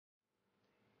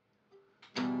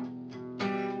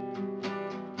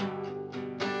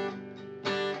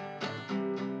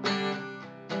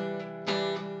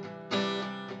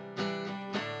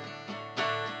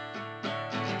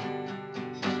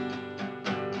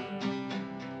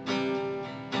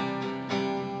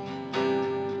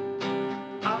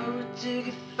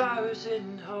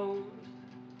couldn't hold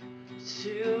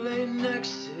to lay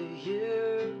next to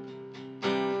you.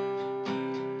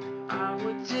 I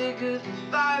would dig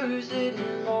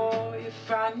 1,000 more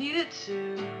if I needed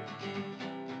to.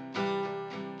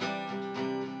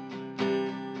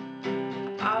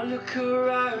 I look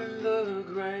around the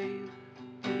grave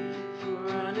for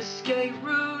an escape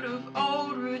route of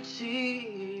old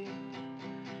routine.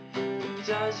 It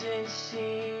doesn't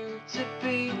seem to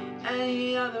be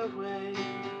any other way.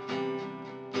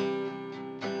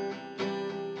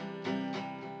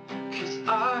 'Cause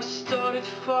I started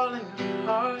falling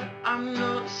apart. I'm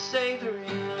not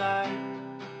savoring life.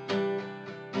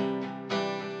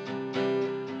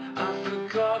 I've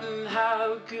forgotten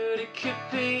how good it could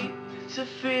be to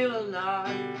feel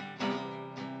alive.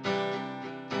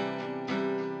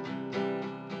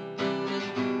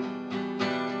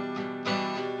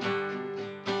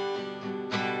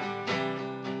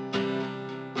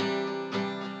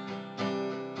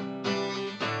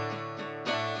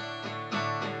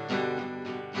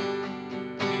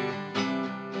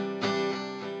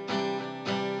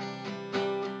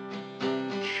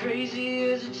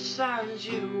 Crazy as it sounds,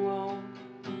 you won't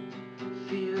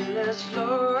feel as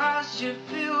low as you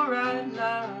feel right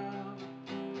now.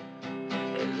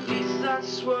 At least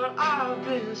that's what I've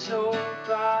been told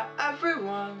by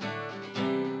everyone.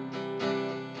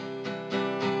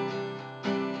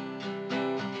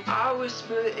 I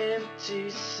whisper empty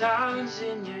sounds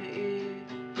in your ear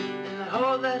in the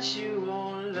hope that you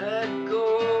won't let go.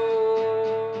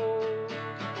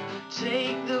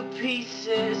 Take the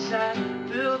pieces and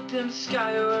build them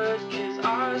skyward, 'cause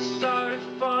I started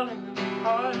falling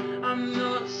apart. I'm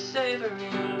not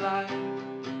savoring life.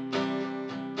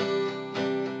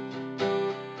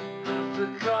 I've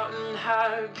forgotten how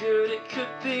good it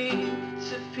could be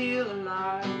to feel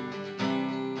alive.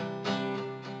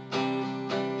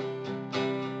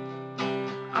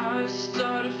 I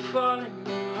started falling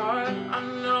apart.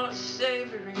 I'm not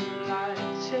savoring life.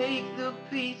 Take the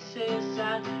pieces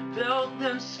and build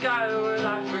them skyward.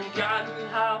 I've forgotten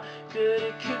how good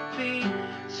it could be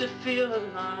to feel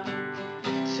alive.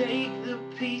 Take the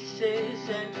pieces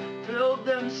and build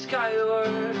them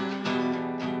skyward.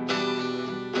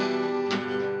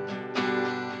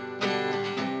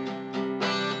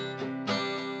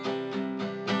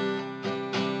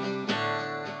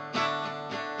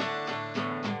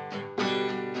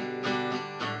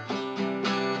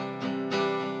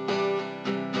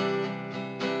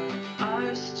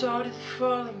 I started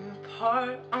falling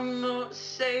apart. I'm not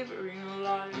savoring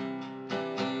life.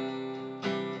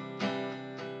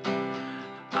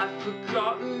 I've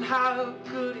forgotten how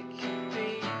good it can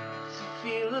be to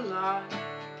feel alive.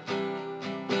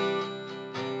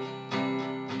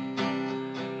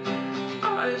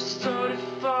 I've started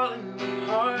falling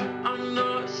apart. I'm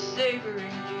not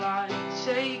savoring life.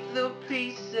 Take the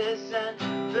pieces and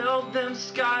build them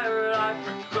skyward. I've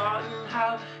forgotten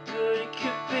how good it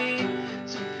could be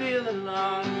to feel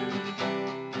alive.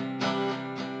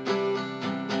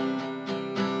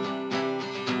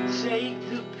 Take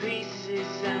the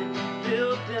pieces and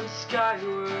build them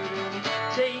skyward.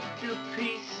 Take the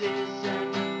pieces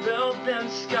and build them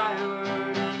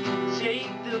skyward.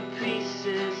 Take the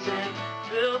pieces and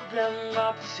build them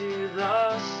up to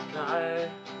the